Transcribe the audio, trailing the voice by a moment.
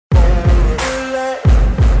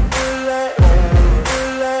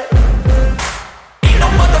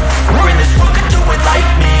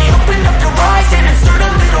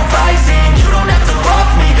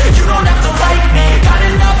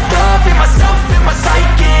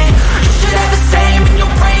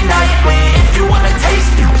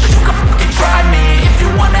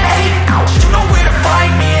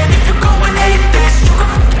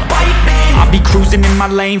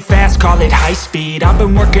call it high speed. I've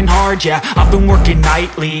been working hard, yeah, I've been working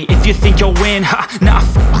nightly. If you think you'll win, ha, not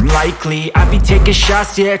likely. I be taking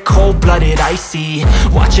shots, yeah, cold-blooded, icy.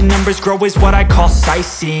 Watching numbers grow is what I call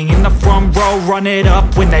sightseeing. In the front row, run it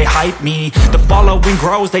up when they hype me. The following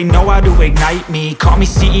grows, they know how to ignite me. Call me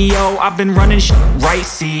CEO, I've been running right,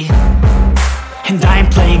 see. And I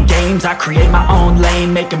ain't playing games, I create my own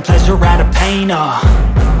lane, making pleasure out of pain,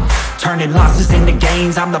 turning losses into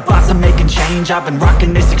gains. I'm the boss, I'm making change. I've been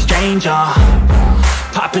rocking this exchange,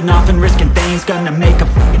 popping off and risking things. Gonna make a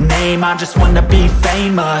f***ing name. I just wanna be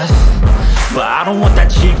famous, but I don't want that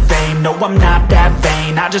cheap fame. No, I'm not that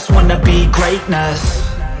vain. I just wanna be greatness.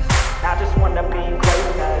 I just wanna be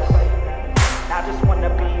greatness. I just wanna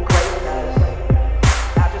be greatness.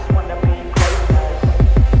 I just wanna be greatness.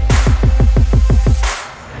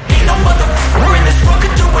 Ain't no motherfucker in this world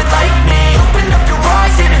could do it like me. Open up your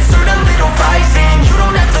eyes and insert a little rising. You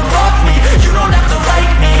don't have to love me, you don't have to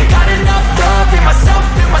like me. Got enough love in myself,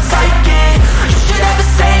 in my psyche. You should have the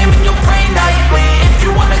same in your brain nightly. If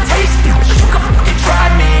you wanna taste it, you can fucking try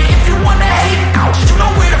me. If you wanna hate it, you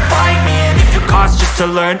know where to find me. And if you cost just to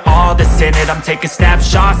learn all that's in it, I'm taking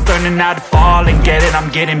snapshots, learning how to fall and get it. I'm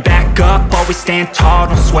getting back up, always stand tall,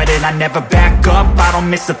 don't sweat it. I never back up, I don't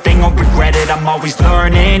miss a thing or regret it. I'm always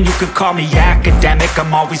learning, you could call me academic.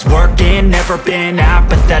 I'm always working, never been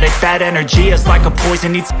apathetic. That energy is like a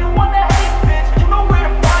poison, needs